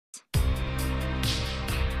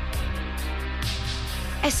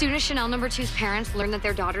As soon as Chanel #2's parents learned that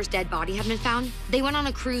their daughter's dead body had been found, they went on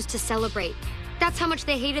a cruise to celebrate. That's how much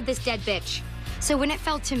they hated this dead bitch. So when it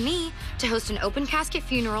fell to me to host an open casket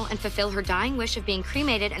funeral and fulfill her dying wish of being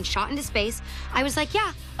cremated and shot into space, I was like,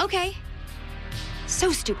 yeah, okay.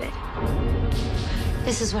 So stupid.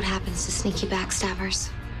 This is what happens to sneaky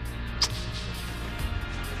backstabbers.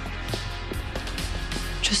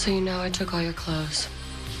 Just so you know, I took all your clothes.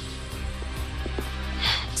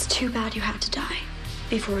 It's too bad you had to die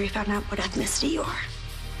before we found out what ethnicity you are.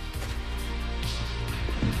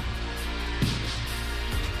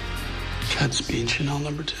 Godspeed, Chanel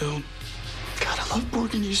 #2. God, I love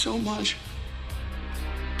Burgundy so much.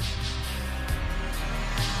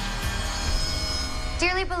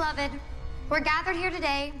 Dearly beloved, we're gathered here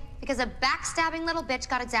today because a backstabbing little bitch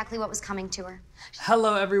got exactly what was coming to her.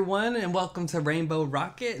 Hello everyone and welcome to Rainbow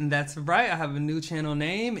Rocket, and that's right, I have a new channel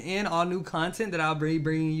name and all new content that I'll be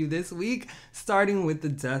bringing you this week, starting with the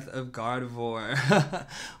death of Gardevoir.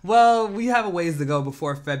 Well, we have a ways to go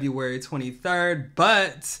before February 23rd,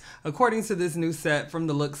 but according to this new set, from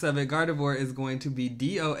the looks of it, Gardevoir is going to be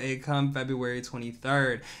DOA come February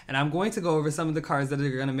 23rd, and I'm going to go over some of the cards that are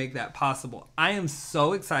going to make that possible. I am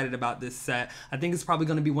so excited about this set. I think it's probably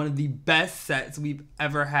going to be one of the best sets we've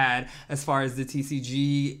ever had as far as the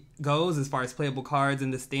TCG goes, as far as playable cards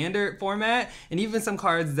in the standard format, and even some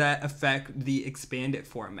cards that affect the expanded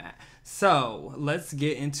format. So let's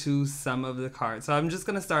get into some of the cards. So I'm just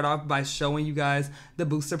going to start off by showing you guys the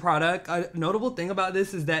booster product. A notable thing about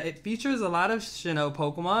this is that it features a lot of Sinnoh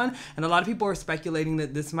Pokemon, and a lot of people are speculating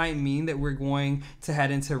that this might mean that we're going to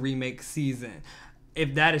head into remake season.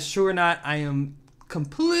 If that is true or not, I am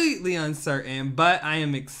completely uncertain, but I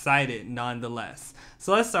am excited nonetheless.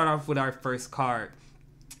 So let's start off with our first card.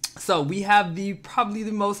 So we have probably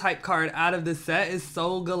the most hyped card out of the set is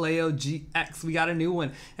Solgaleo GX. We got a new one.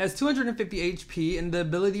 It has 250 HP and the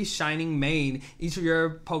ability Shining Mane. Each of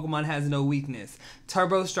your Pokemon has no weakness.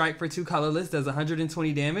 Turbo Strike for 2 colorless does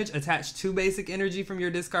 120 damage. Attach 2 basic energy from your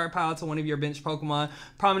discard pile to one of your bench Pokemon.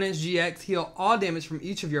 Prominence GX, heal all damage from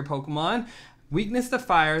each of your Pokemon. Weakness to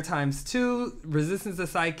fire ×2, resistance to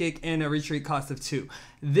psychic, and a retreat cost of 2.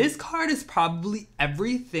 This card is probably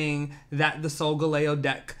everything that the Solgaleo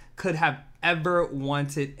deck could have ever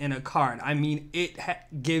wanted in a card. I mean, it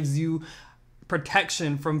gives you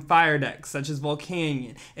protection from fire decks such as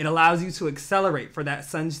Volcanion. It allows you to accelerate for that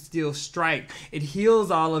Sunsteel Strike. It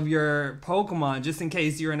heals all of your Pokemon just in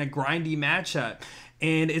case you're in a grindy matchup.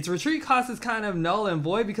 And its retreat cost is kind of null and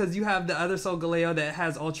void because you have the other Solgaleo that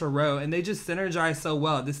has Ultra Row, and they just synergize so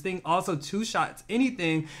well. This thing also 2-shots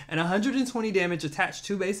anything and 120 damage, attach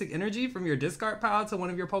 2 basic energy from your discard pile to one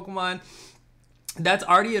of your Pokemon. That's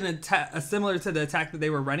already an attack similar to the attack that they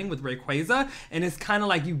were running with Rayquaza, and it's kind of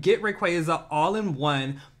like you get Rayquaza all in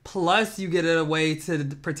one, plus you get a way to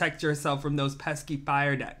protect yourself from those pesky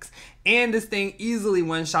fire decks. And this thing easily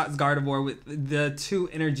one-shots Gardevoir with the 2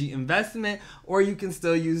 energy investment, or you can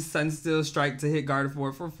still use Sunsteel Strike to hit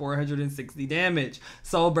Gardevoir for 460 damage.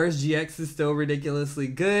 Soul Burst GX is still ridiculously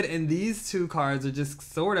good, and these 2 cards are just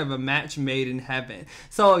sort of a match made in heaven.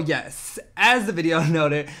 So yes, as the video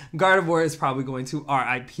noted, Gardevoir is probably going to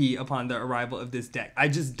RIP upon the arrival of this deck. I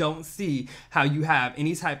just don't see how you have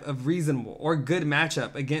any type of reasonable or good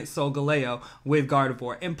matchup against Solgaleo with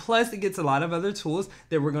Gardevoir. And plus, it gets a lot of other tools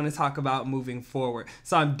that we're going to talk about moving forward.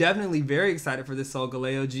 So I'm definitely very excited for this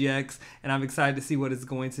Solgaleo GX, and I'm excited to see what it's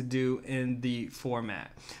going to do in the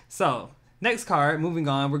format. So next card, moving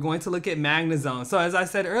on, we're going to look at Magnezone. So as I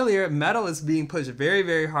said earlier, Metal is being pushed very,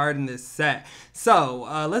 very hard in this set. So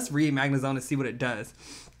let's read Magnezone and see what it does.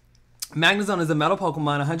 Magnezone is a Metal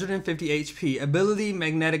Pokemon, 150 HP, ability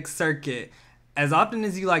Magnetic Circuit. As often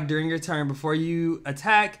as you like during your turn, before you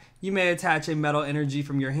attack, you may attach a metal energy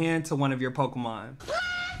from your hand to one of your Pokemon.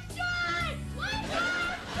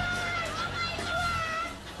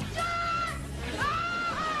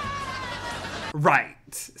 Right.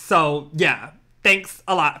 So, yeah. Thanks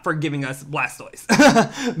a lot for giving us Blastoise,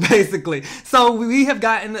 basically. So we have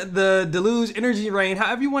gotten the Deluge Energy Rain,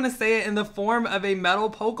 however you want to say it, in the form of a Metal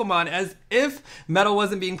Pokemon. As if Metal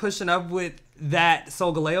wasn't being pushed enough with that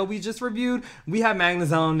Solgaleo we just reviewed, we have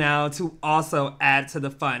Magnezone now to also add to the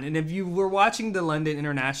fun. And if you were watching the London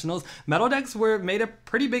Internationals, Metal decks made a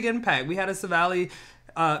pretty big impact. We had a Savali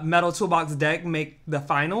Metal Toolbox deck make the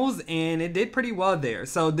finals, and it did pretty well there.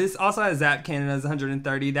 So this also has Zap Cannon as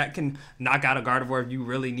 130. That can knock out a Gardevoir if you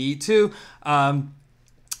really need to.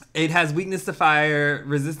 It has weakness to fire,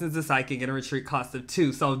 resistance to psychic, and a retreat cost of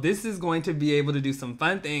 2. So this is going to be able to do some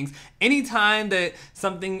fun things. Anytime that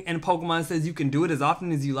something in Pokemon says you can do it as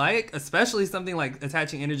often as you like, especially something like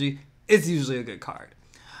attaching energy, it's usually a good card.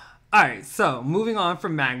 Alright, so moving on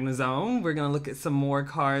from Magnezone, we're going to look at some more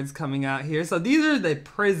cards coming out here. So these are the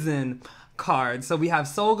Prism cards. So we have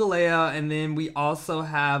Solgaleo, and then we also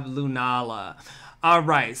have Lunala.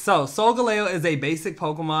 Alright, so Solgaleo is a basic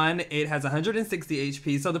Pokemon. It has 160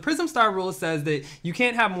 HP. So the Prism Star rule says that you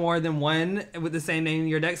can't have more than one with the same name in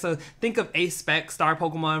your deck. So think of A-Spec Star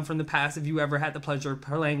Pokemon from the past if you ever had the pleasure of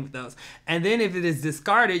playing with those. And then if it is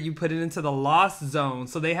discarded, you put it into the Lost Zone.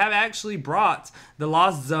 So they have actually brought the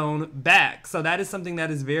Lost Zone back. So that is something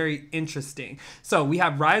that is very interesting. So we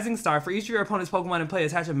have Rising Star. For each of your opponent's Pokemon in play,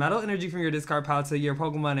 attach a metal energy from your discard pile to your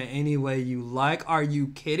Pokemon in any way you like. Are you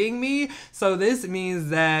kidding me? So this means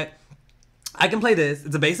that I can play this.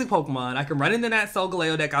 It's a basic Pokemon. I can run into that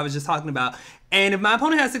Solgaleo deck I was just talking about. And if my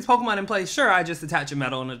opponent has 6 Pokemon in play, sure, I just attach a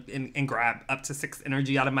metal and grab up to 6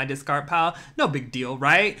 energy out of my discard pile. No big deal,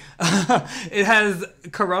 right? It has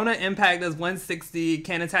Corona Impact, does 160,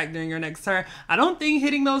 can attack during your next turn. I don't think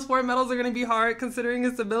hitting those 4 metals are going to be hard considering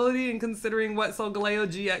its ability and considering what Solgaleo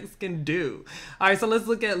GX can do. Alright, so let's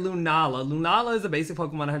look at Lunala. Lunala is a basic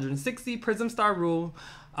Pokemon 160, Prism Star rule.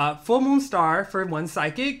 Full Moon Star for 1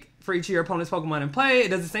 Psychic for each of your opponent's Pokemon in play. It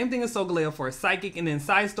does the same thing as Solgaleo for a Psychic, and then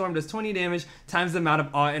Psystorm does 20 damage times the amount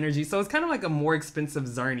of all energy. So it's kind of like a more expensive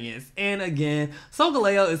Xerneas. And again,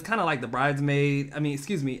 Solgaleo is kind of like the bridesmaid.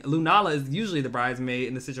 Lunala is usually the bridesmaid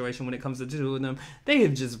in the situation when it comes to the two of them. They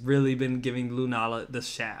have just really been giving Lunala the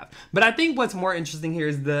shaft. But I think what's more interesting here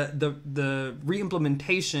is the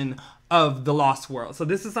re-implementation of the Lost World. So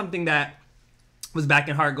this is something that was back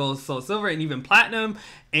in Heart Gold, Soul Silver, and even Platinum,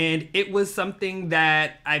 and it was something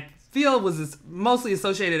that I feel was mostly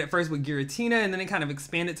associated at first with Giratina, and then it kind of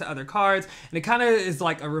expanded to other cards, and it kind of is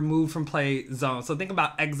like a remove from play zone. So think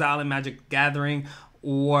about Exile and Magic Gathering,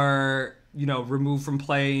 or remove from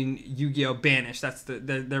playing Yu-Gi-Oh! Banish. That's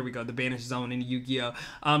there we go, the Banish zone in Yu-Gi-Oh!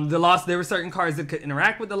 There were certain cards that could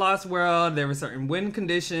interact with the Lost World. There were certain win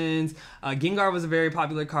conditions. Gengar was a very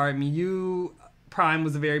popular card. Mew Prime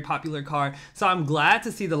was a very popular card. So I'm glad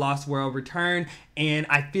to see the Lost World return, and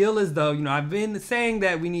I feel as though, I've been saying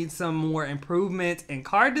that we need some more improvement in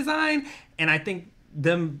card design, and I think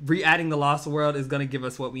them re-adding the Lost World is going to give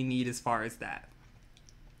us what we need as far as that.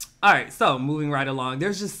 Alright, so moving right along.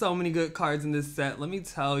 There's just so many good cards in this set, let me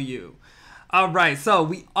tell you. Alright, so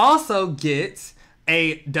we also get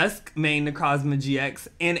a Dusk Mane Necrozma GX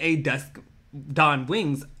and a Dawn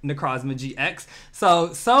Wings Necrozma GX.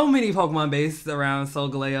 So many Pokemon based around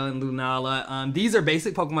Solgaleo and Lunala. These are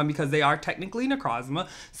basic Pokemon because they are technically Necrozma.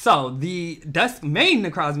 So the Dusk Mane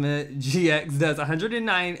Necrozma GX does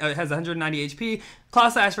 109, has 190 HP. Claw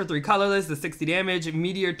Slash for 3 colorless, does 60 damage.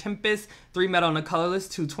 Meteor Tempest, 3 metal and a colorless,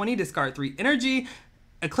 220, discard 3 energy.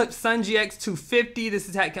 Eclipse Sun GX 250. This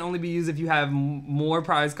attack can only be used if you have more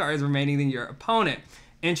prize cards remaining than your opponent.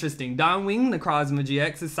 Interesting. Dawn Wing Necrozma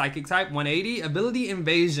GX is Psychic type, 180. Ability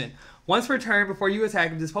Invasion. Once per turn, before you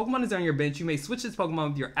attack, if this Pokemon is on your bench, you may switch this Pokemon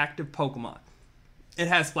with your active Pokemon. It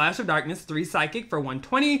has Splash of Darkness, 3 Psychic for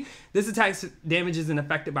 120. This attack's damage isn't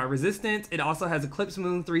affected by resistance. It also has Eclipse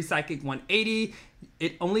Moon, 3 Psychic, 180.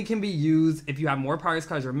 It only can be used if you have more prize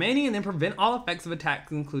cards remaining, and then prevent all effects of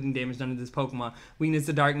attacks, including damage done to this Pokemon. Weakness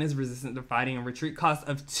to Darkness, resistant to fighting, and retreat cost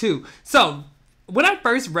of 2. So when I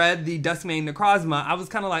first read the Duskmane Necrozma, I was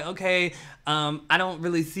kind of like, okay, I don't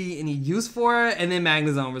really see any use for it. And then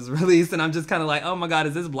Magnezone was released, and I'm just kind of like, oh my god,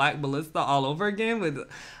 is this Black Ballista all over again with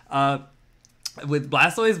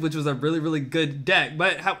Blastoise, which was a really, really good deck.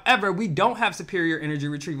 But however, we don't have superior energy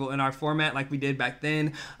retrieval in our format like we did back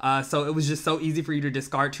then. So it was just so easy for you to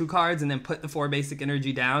discard 2 cards and then put the 4 basic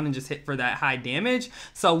energy down and just hit for that high damage.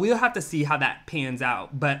 So we'll have to see how that pans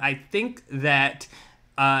out. But I think that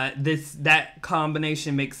that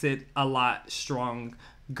combination makes it a lot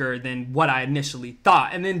stronger than what I initially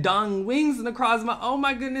thought. And then Dawn Wings Necrozma, oh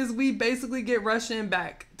my goodness, we basically get Russian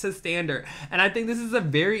back to standard. And I think this is a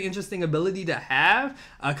very interesting ability to have,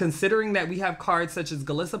 considering that we have cards such as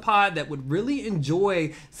Golisopod that would really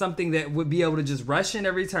enjoy something that would be able to just rush in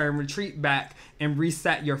every turn, retreat back, and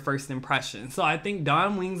reset your first impression. So I think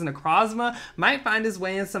Dawn Wings Necrozma might find his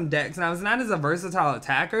way in some decks. Now, it's not as a versatile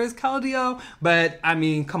attacker as Keldeo, but I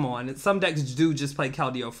mean, come on. Some decks do just play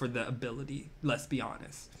Keldeo for the ability, let's be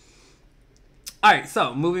honest. Alright,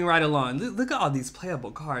 so moving right along. Look at all these playable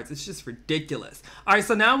cards. It's just ridiculous. Alright,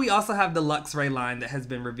 so now we also have the Luxray line that has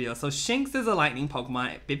been revealed. So Shinx is a lightning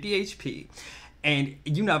Pokemon at 50 HP. And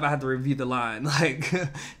you know if I have to review the line, like,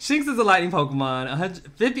 Shinx is a lightning Pokemon,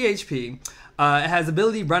 50 HP. It has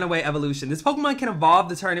ability Runaway Evolution. This Pokemon can evolve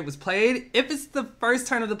the turn it was played if it's the first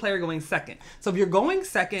turn of the player going second. So if you're going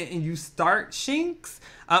second and you start Shinx,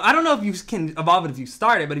 I don't know if you can evolve it if you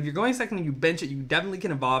start it, but if you're going second and you bench it, you definitely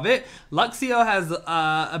can evolve it. Luxio has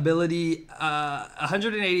ability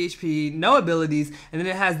 180 HP, no abilities, and then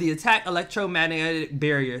it has the attack Electromagnetic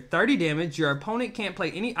Barrier, 30 damage. Your opponent can't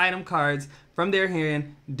play any item cards from their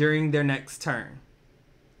hand during their next turn.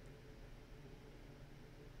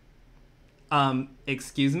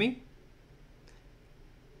 Excuse me?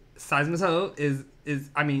 Seismitoad is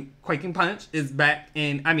I mean, Quaking Punch is back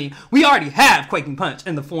in, I mean, we already have Quaking Punch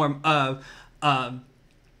in the form of,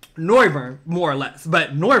 Noivern, more or less,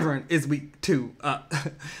 but Noivern is weak to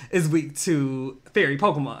fairy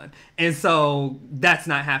Pokemon, and so that's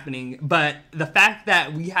not happening. But the fact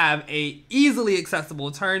that we have a easily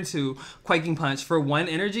accessible turn to Quaking Punch for 1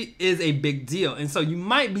 energy is a big deal. And so you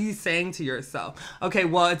might be saying to yourself, okay,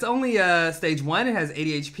 well, it's only stage 1, it has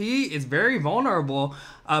 80 HP, it's very vulnerable.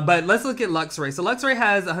 But let's look at Luxray. So Luxray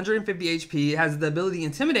has 150 HP, it has the ability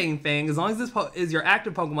Intimidating Fang. As long as this is your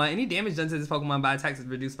active Pokemon, any damage done to this Pokemon by attacks is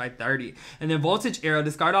reduced by 30. And then Voltage Arrow,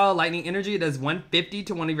 discard all lightning energy. It does 150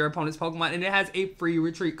 to one of your opponent's Pokemon, and it has a free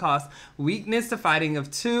retreat cost, weakness to fighting of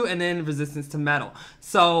 2, and then resistance to metal.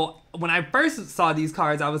 So when I first saw these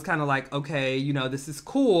cards, I was kind of like, okay, you know, this is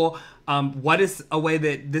cool. What is a way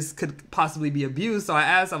that this could possibly be abused? So I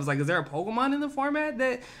asked, I was like, is there a Pokemon in the format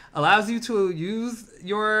that allows you to use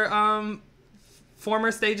your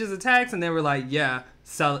former stages attacks? And they were like, yeah,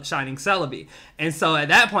 Shining Celebi. And so at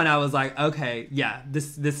that point I was like, okay, yeah,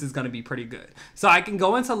 this is going to be pretty good. So I can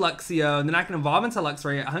go into Luxio, and then I can evolve into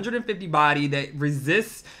Luxray, 150 body that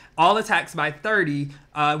resists all attacks by 30.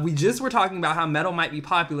 We just were talking about how metal might be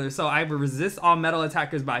popular, so I would resist all metal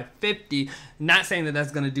attackers by 50. Not saying that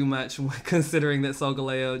that's going to do much considering that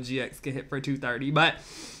Solgaleo GX can hit for 230, but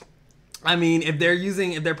I mean, if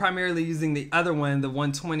they're primarily using the other one, the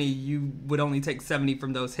 120, you would only take 70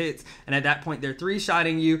 from those hits, and at that point they're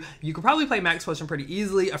 3-shotting you. You could probably play Max Potion pretty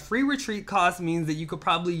easily. A free retreat cost means that you could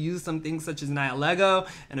probably use some things such as Nihilego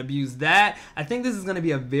and abuse that. I think this is going to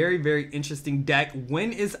be a very, very interesting deck.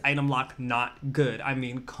 When is Item Lock not good? I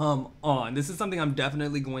mean, come on. This is something I'm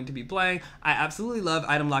definitely going to be playing. I absolutely love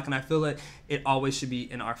Item Lock, and I feel like it always should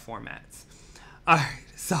be in our formats. Alright,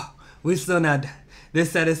 so we're still not done. This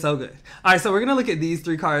set is so good. All right, so we're going to look at these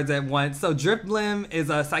 3 cards at once. So Drifblim is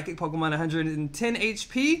a Psychic Pokemon, 110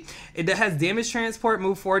 HP. It has Damage Transport,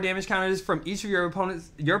 move 4 damage counters from each of your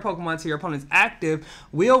Pokemon to your opponent's active.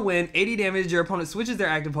 Will win 80 damage. Your opponent switches their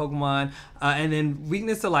active Pokemon, and then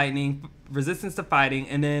Weakness to Lightning, Resistance to Fighting,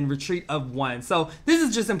 and then Retreat of 1. So this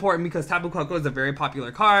is just important because Tapu Koko is a very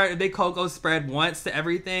popular card. If they Koko spread once to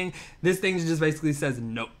everything, this thing just basically says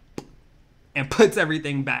nope and puts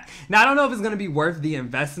everything back. Now, I don't know if it's going to be worth the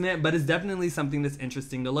investment, but it's definitely something that's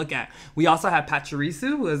interesting to look at. We also have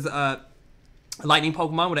Pachirisu, who is a Lightning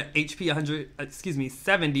Pokemon with an HP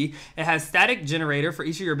 70. It has Static Generator for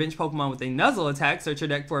each of your bench Pokemon with a Nuzzle attack. Search your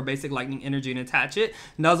deck for a basic Lightning Energy and attach it.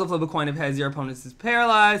 Nuzzle, flip a coin if it has your opponent's is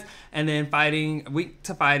paralyzed. And then weak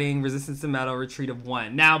to fighting, resistance to metal, retreat of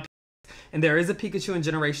 1. Now, and there is a Pikachu in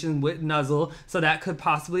Generations with Nuzzle, so that could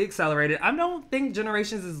possibly accelerate it. I don't think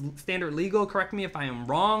Generations is standard legal. Correct me if I am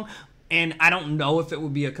wrong. And I don't know if it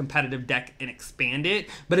would be a competitive deck and expand it,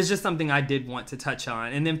 but it's just something I did want to touch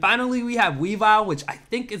on. And then finally, we have Weavile, which I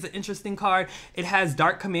think is an interesting card. It has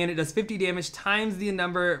Dark Command. It does 50 damage times the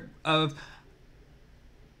number of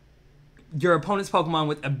your opponent's Pokemon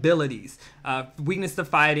with abilities. Weakness to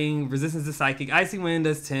Fighting, Resistance to Psychic, Icy Wind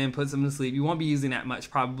does 10, puts them to sleep. You won't be using that much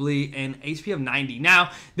probably, and HP of 90.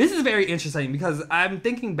 Now, this is very interesting because I'm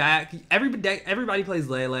thinking back, everybody plays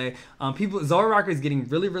Lele. Zoroark is getting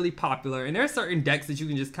really, really popular, and there are certain decks that you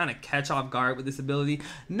can just kind of catch off guard with this ability.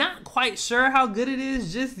 Not quite sure how good it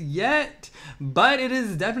is just yet, but it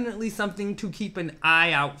is definitely something to keep an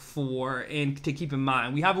eye out for and to keep in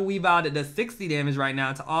mind. We have a Weavile that does 60 damage right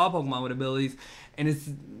now to all Pokemon with abilities, and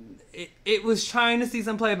it was trying to see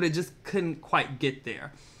some play, but it just couldn't quite get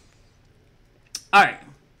there. All right,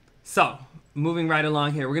 so moving right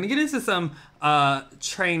along here, we're gonna get into some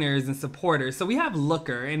trainers and supporters. So we have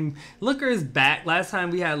Looker, and Looker is back. Last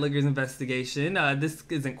time we had Looker's Investigation. This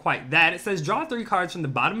isn't quite that. It says draw 3 cards from the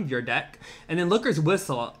bottom of your deck, and then Looker's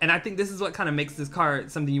Whistle. And I think this is what kind of makes this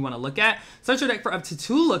card something you want to look at. Search your deck for up to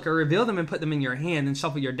 2 Looker, reveal them and put them in your hand, and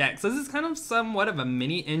shuffle your deck. So this is kind of somewhat of a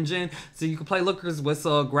mini engine. So you can play Looker's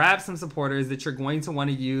Whistle, grab some supporters that you're going to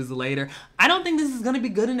want to use later. I don't think this is going to be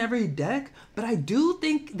good in every deck, but I do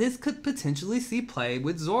think this could potentially potentially see play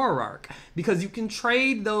with Zoroark, because you can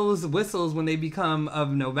trade those whistles when they become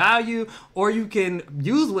of no value, or you can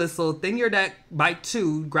use whistle, thin your deck by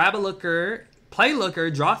 2, grab a looker, play looker,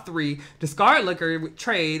 draw 3, discard looker,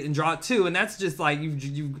 trade, and draw 2, and that's just like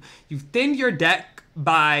you've thinned your deck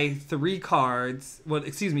by 3 cards. Well,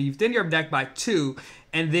 excuse me, you've thinned your deck by 2,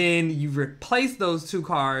 and then you've replaced those 2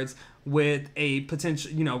 cards with a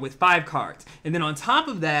potential, with 5 cards. And then on top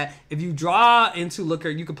of that, if you draw into looker,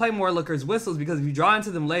 you can play more lookers whistles, because if you draw into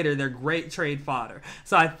them later, they're great trade fodder.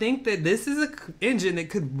 So I think that this is an engine that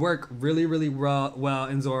could work really, really well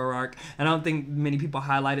in Zoroark. And I don't think many people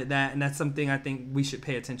highlighted that, and that's something I think we should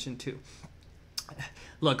pay attention to.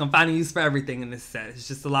 Look, I'm finding use for everything in this set. It's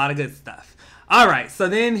just a lot of good stuff. All right, so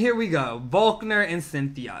then here we go. Volkner and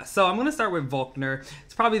Cynthia. So I'm going to start with Volkner.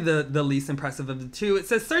 It's probably the least impressive of the two. It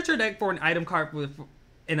says, search your deck for an item card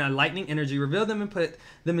in a lightning energy, reveal them and put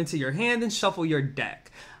them into your hand, and shuffle your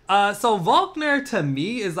deck. So Volkner to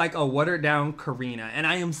me is like a watered down Karina, and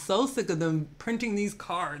I am so sick of them printing these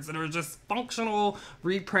cards that are just functional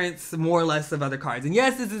reprints more or less of other cards. And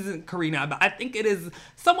yes, this isn't Karina, but I think it is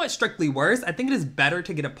somewhat strictly worse. I think it is better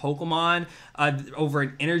to get a Pokemon over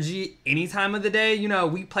an energy any time of the day.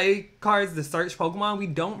 We play cards to search Pokemon. We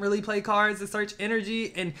don't really play cards to search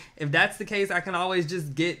energy, and if that's the case, I can always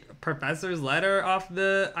just get Professor's Letter off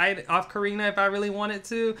Karina if I really wanted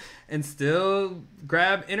to, and still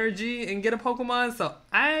grab energy and get a Pokemon. So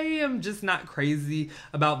I am just not crazy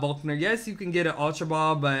about Volkner. Yes, you can get an Ultra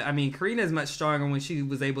Ball, but I mean, Karina is much stronger when she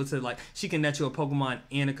was able to, she can net you a Pokemon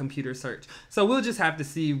and a computer search. So we'll just have to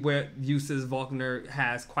see what uses Volkner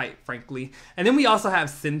has, quite frankly. And then we also have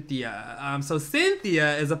Cynthia. So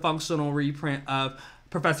Cynthia is a functional reprint of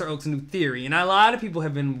Professor Oak's new theory, and a lot of people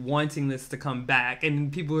have been wanting this to come back,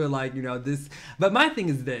 and people are like, this. But my thing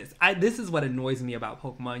is this: this is what annoys me about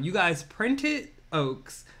Pokemon. You guys printed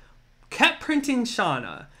Oaks, kept printing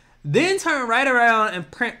Shauna, then turn right around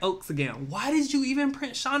and print Oaks again. Why did you even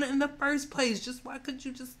print Shauna in the first place? Why could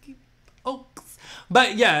you just keep Oaks?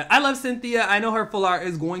 But yeah, I love Cynthia. I know her full art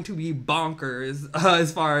is going to be bonkers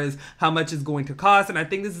as far as how much it's going to cost, and I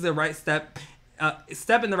think this is the right step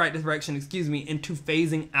in the right direction, into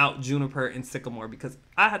phasing out Juniper and Sycamore, because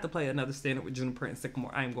I had to play another standard with Juniper and Sycamore.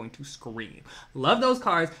 I am going to scream. Love those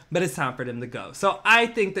cards, but it's time for them to go. So I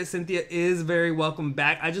think that Cynthia is very welcome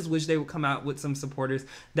back. I just wish they would come out with some supporters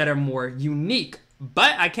that are more unique.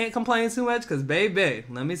 But I can't complain too much, because baby,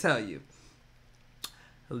 let me tell you,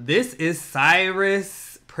 this is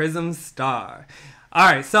Cyrus Prism Star. All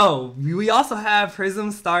right, so we also have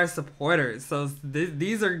Prism Star supporters. So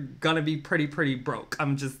these are going to be pretty broke.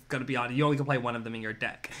 I'm just going to be honest. You only can play one of them in your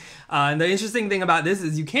deck. And the interesting thing about this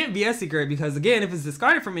is you can't VS Secret, because, again, if it's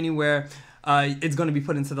discarded from anywhere, it's going to be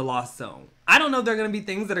put into the Lost Zone. I don't know if there are going to be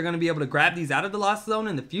things that are going to be able to grab these out of the Lost Zone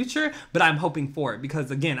in the future, but I'm hoping for it,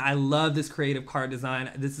 because, again, I love this creative card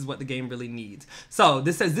design. This is what the game really needs. So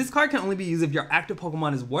this says this card can only be used if your active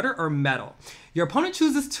Pokemon is water or metal. Your opponent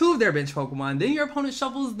chooses 2 of their bench Pokemon. Then your opponent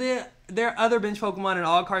shuffles their other bench Pokemon and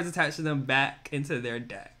all cards attached to them back into their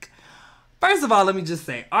deck. First of all, let me just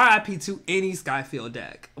say, RIP to any Skyfield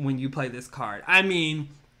deck when you play this card. I mean,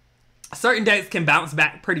 certain decks can bounce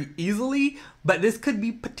back pretty easily, but this could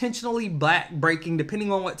be potentially breaking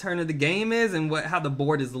depending on what turn of the game is and how the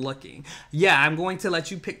board is looking. Yeah, I'm going to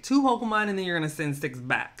let you pick 2 Pokemon and then you're going to send 6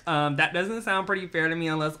 back. That doesn't sound pretty fair to me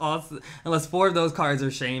unless 4 of those cards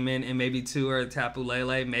are Shaman and maybe 2 are Tapu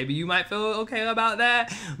Lele. Maybe you might feel okay about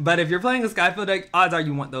that. But if you're playing a Skyfield deck, odds are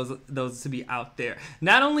you want those to be out there.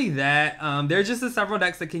 Not only that, there are just several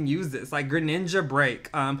decks that can use this, like Greninja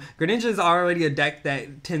Break. Greninja is already a deck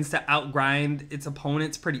that tends to outgrind its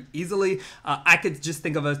opponents pretty easily. I could just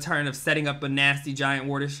think of a turn of setting up a nasty giant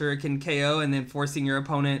Water Shuriken KO and then forcing your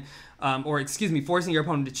opponent, forcing your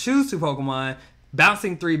opponent to choose 2 Pokemon,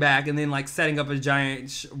 bouncing 3 back, and then setting up a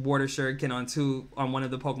giant Water Shuriken on one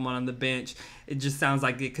of the Pokemon on the bench. It just sounds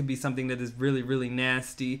like it could be something that is really, really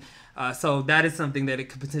nasty. So that is something that it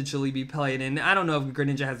could potentially be played. And I don't know if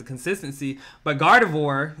Greninja has a consistency, but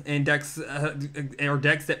Gardevoir and decks or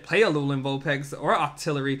decks that play Alolan Vulpix or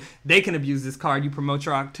Octillery, they can abuse this card. You promote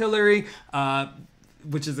your Octillery,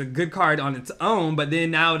 which is a good card on its own, but then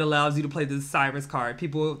now it allows you to play this Cyrus card.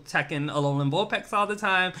 People teching Alolan Vulpix all the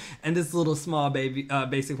time, and this little small baby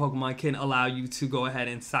basic Pokemon can allow you to go ahead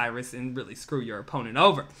and Cyrus and really screw your opponent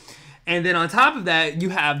over. And then on top of that, you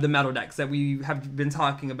have the metal decks that we have been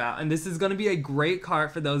talking about. And this is going to be a great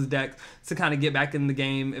card for those decks to kind of get back in the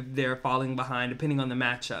game if they're falling behind, depending on the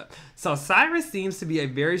matchup. So Cyrus seems to be a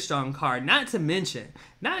very strong card. Not to mention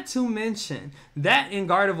that in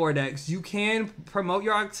Gardevoir decks, you can promote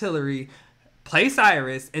your Octillery, play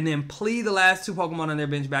Cyrus, and then play the last 2 Pokemon on their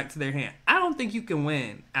bench back to their hand. I don't think you can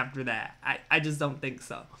win after that. I just don't think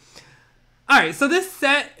so. Alright, so this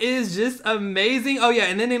set is just amazing. Oh yeah,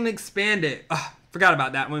 and then it expanded. Forgot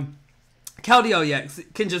about that one. Keldeo, yes,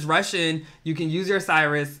 can just rush in. You can use your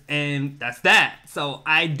Cyrus, and that's that. So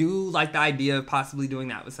I do like the idea of possibly doing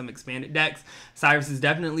that with some expanded decks. Cyrus is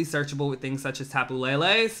definitely searchable with things such as Tapu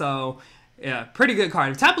Lele, so yeah, pretty good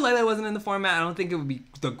card. If Tapu Lele wasn't in the format, I don't think it would be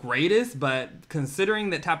the greatest, but considering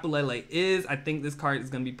that Tapu Lele is, I think this card is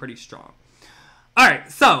going to be pretty strong.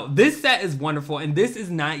 Alright, so this set is wonderful, and this is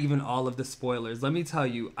not even all of the spoilers. Let me tell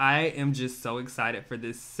you, I am just so excited for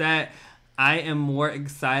this set. I am more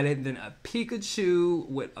excited than a Pikachu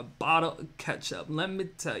with a bottle of ketchup, let me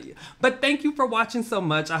tell you. But thank you for watching so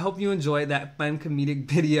much. I hope you enjoyed that fun comedic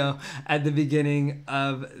video at the beginning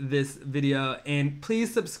of this video. And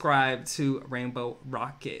please subscribe to Rainbow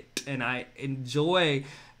Rocket. And I enjoy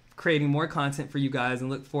creating more content for you guys and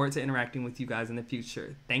look forward to interacting with you guys in the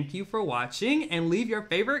future. Thank you for watching, and leave your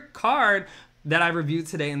favorite card that I reviewed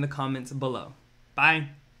today in the comments below. Bye.